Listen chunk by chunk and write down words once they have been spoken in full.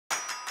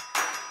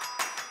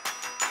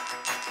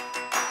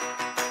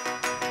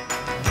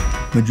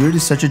Madrid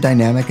is such a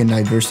dynamic and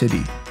diverse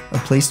city, a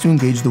place to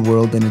engage the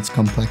world in its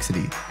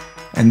complexity.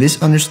 And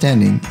this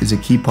understanding is a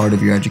key part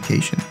of your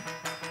education.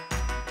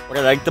 What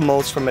I like the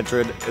most from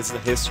Madrid is the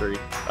history,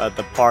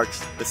 the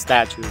parks, the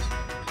statues,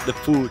 the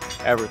food,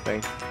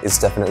 everything. It's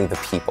definitely the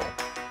people.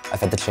 I've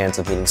had the chance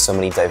of meeting so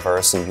many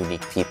diverse and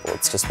unique people.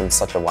 It's just been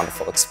such a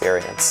wonderful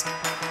experience.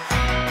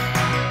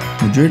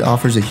 Madrid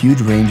offers a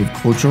huge range of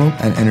cultural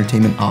and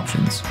entertainment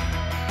options.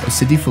 A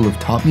city full of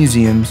top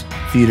museums,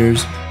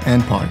 theaters,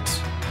 and parks,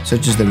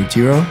 such as the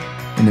Retiro,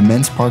 an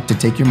immense park to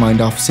take your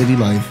mind off city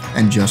life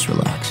and just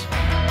relax.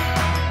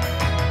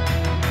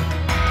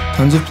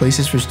 Tons of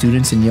places for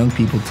students and young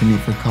people to meet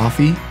for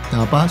coffee,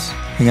 tapas,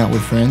 hang out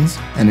with friends,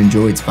 and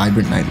enjoy its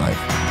vibrant nightlife.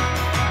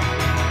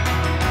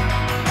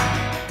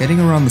 Getting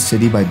around the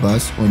city by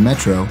bus or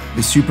metro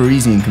is super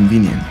easy and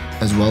convenient,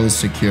 as well as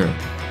secure.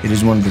 It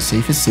is one of the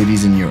safest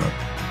cities in Europe.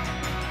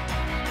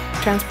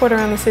 Transport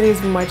around the city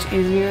is much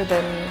easier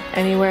than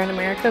anywhere in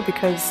America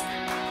because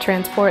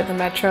transport, the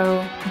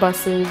metro,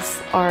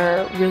 buses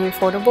are really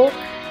affordable,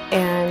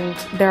 and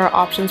there are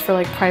options for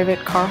like private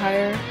car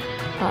hire.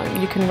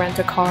 You can rent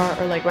a car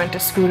or like rent a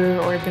scooter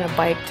or even a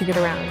bike to get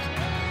around.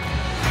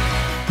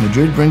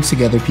 Madrid brings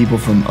together people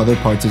from other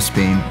parts of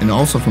Spain and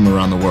also from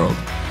around the world.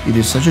 It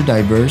is such a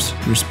diverse,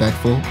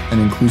 respectful, and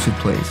inclusive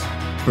place,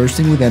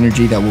 bursting with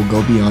energy that will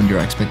go beyond your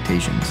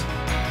expectations.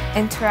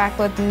 Interact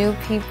with new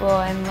people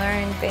and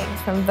learn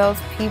things from those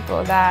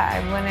people that I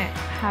wouldn't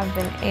have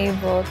been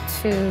able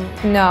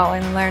to know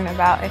and learn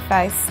about if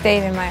I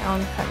stayed in my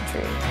own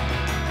country.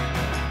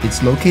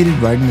 It's located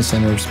right in the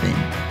center of Spain,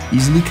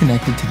 easily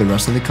connected to the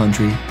rest of the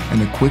country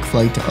and a quick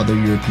flight to other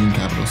European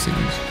capital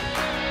cities.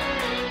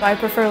 I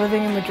prefer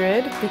living in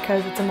Madrid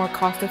because it's a more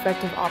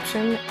cost-effective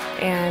option,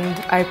 and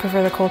I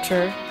prefer the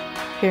culture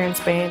here in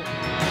Spain.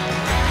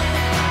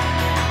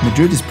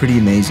 Madrid is pretty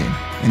amazing,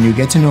 and you'll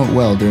get to know it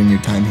well during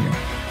your time here.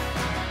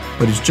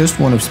 But it's just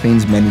one of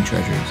Spain's many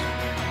treasures.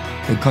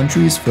 The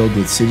country is filled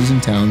with cities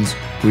and towns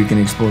where you can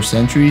explore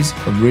centuries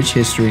of rich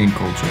history and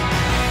culture.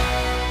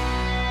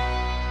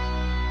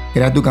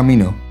 Get out tu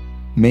camino.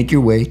 Make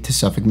your way to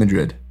Suffolk,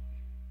 Madrid.